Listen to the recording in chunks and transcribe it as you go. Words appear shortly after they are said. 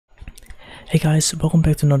Hey guys, welcome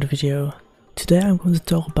back to another video. Today I'm going to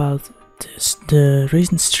talk about the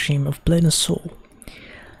recent stream of Blade and Soul.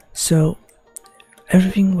 So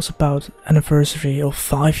everything was about anniversary of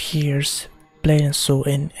 5 years Blade and Soul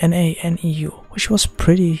in NA and EU, which was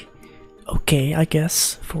pretty okay, I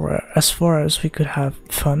guess, for as far as we could have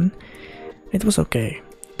fun. It was okay.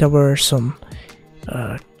 There were some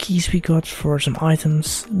keys we got for some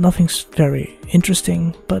items, nothing's very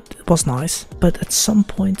interesting, but it was nice. But at some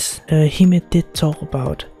point Hime did talk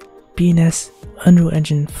about BnS Unreal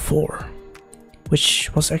Engine 4,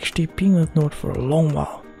 which was actually being ignored for a long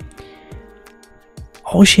while.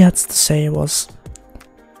 All she had to say was,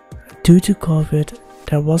 due to COVID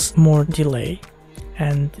there was more delay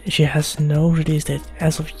and she has no release date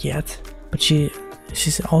as of yet, but she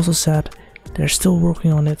also said they're still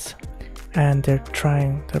working on it and they're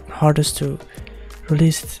trying their hardest to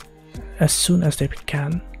release it as soon as they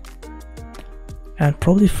can, and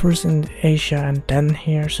probably first in Asia and then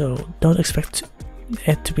here, so don't expect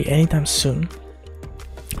it to be anytime soon.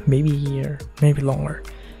 Maybe a year, maybe longer.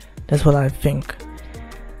 That's what I think.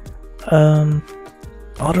 Other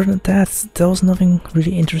than that, there was nothing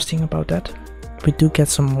really interesting about that. We do get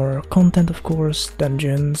some more content, of course,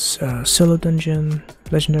 dungeons, solo dungeon,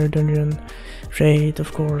 legendary dungeon, raid,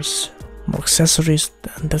 of course, more accessories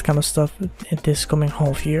and that kind of stuff in this coming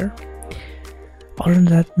half year. Other than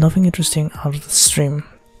that, nothing interesting out of the stream.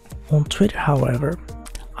 On Twitter, however,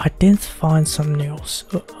 I did find some news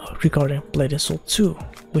regarding Blade and Soul 2,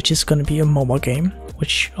 which is gonna be a mobile game,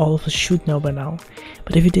 which all of us should know by now.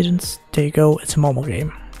 But if you didn't, there you go, it's a mobile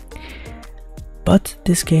game. But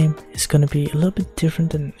this game is gonna be a little bit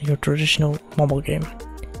different than your traditional mobile game.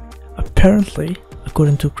 Apparently,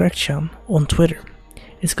 according to Chan on Twitter,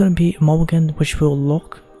 it's gonna be a mobile game which will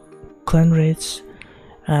lock clan raids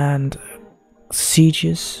and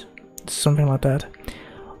sieges, something like that,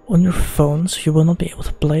 on your phones. You will not be able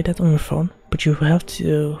to play that on your phone, but you have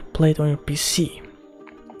to play it on your PC.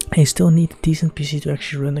 And you still need a decent PC to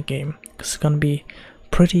actually run the game, because it's gonna be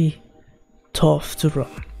pretty tough to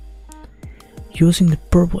run. Using the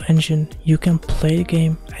purple engine, you can play the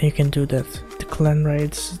game and you can do that, the clan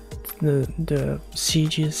raids, the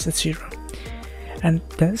sieges, etc. And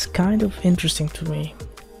that's kind of interesting to me.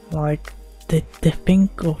 Like, they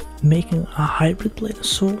think of making a hybrid Blade and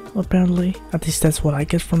Soul, apparently. At least that's what I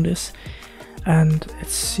get from this. And it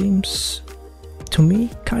seems, to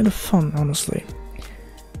me, kind of fun, honestly.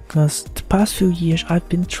 Because the past few years I've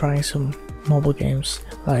been trying some mobile games,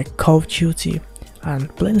 like Call of Duty,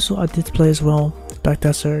 and Blade and Soul I did play as well, Black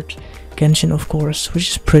Desert, Genshin of course,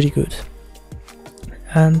 which is pretty good.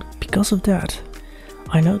 And because of that,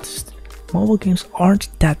 I noticed mobile games aren't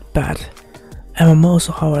that bad. MMOs,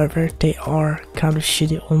 however, they are kind of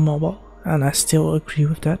shitty on mobile, and I still agree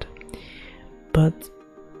with that. But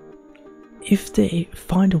if they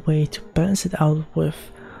find a way to balance it out with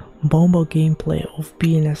mobile gameplay of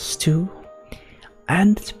BnS 2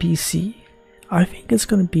 and PC, I think it's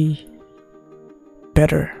gonna be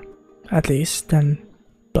better, at least, than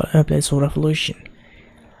Blade and Soul Revolution.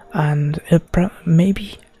 And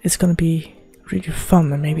maybe it's gonna be really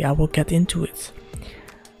fun, and maybe I will get into it.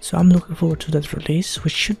 So I'm looking forward to that release,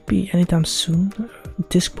 which should be anytime soon,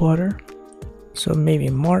 this quarter. So maybe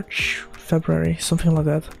March, February, something like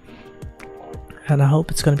that. And I hope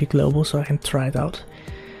it's gonna be global so I can try it out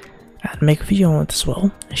and make a video on it as well,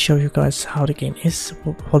 and show you guys how the game is,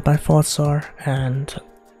 what my thoughts are, and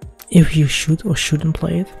if you should or shouldn't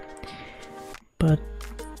play it. But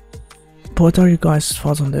what are you guys'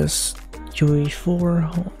 thoughts on this?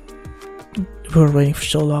 UE4? We were waiting for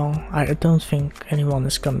so long. I don't think anyone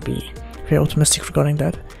is gonna be very optimistic regarding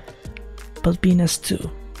that. But BnS 2,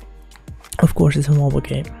 of course, it's a mobile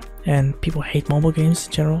game, and people hate mobile games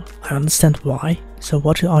in general. I understand why. So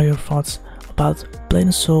what are your thoughts about Blade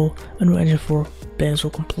and Soul, Unreal Engine 4, Blade and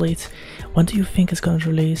Soul Complete? When do you think it's gonna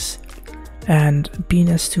release? And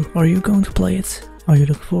BnS 2, are you going to play it? Are you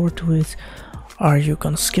looking forward to it? Are you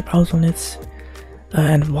gonna skip out on it?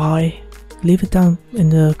 And why? Leave it down in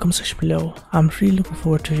the comment section below. I'm really looking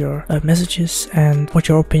forward to your messages and what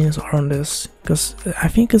your opinions are on this, because I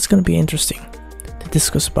think it's gonna be interesting to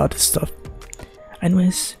discuss about this stuff.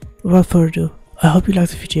 Anyways, without further ado, I hope you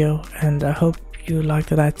liked the video, and I hope you like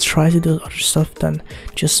that I try to do other stuff than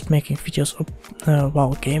just making videos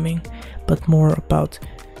while gaming, but more about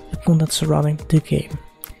the content surrounding the game.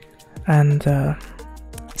 And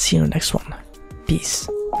see you in the next one. Peace.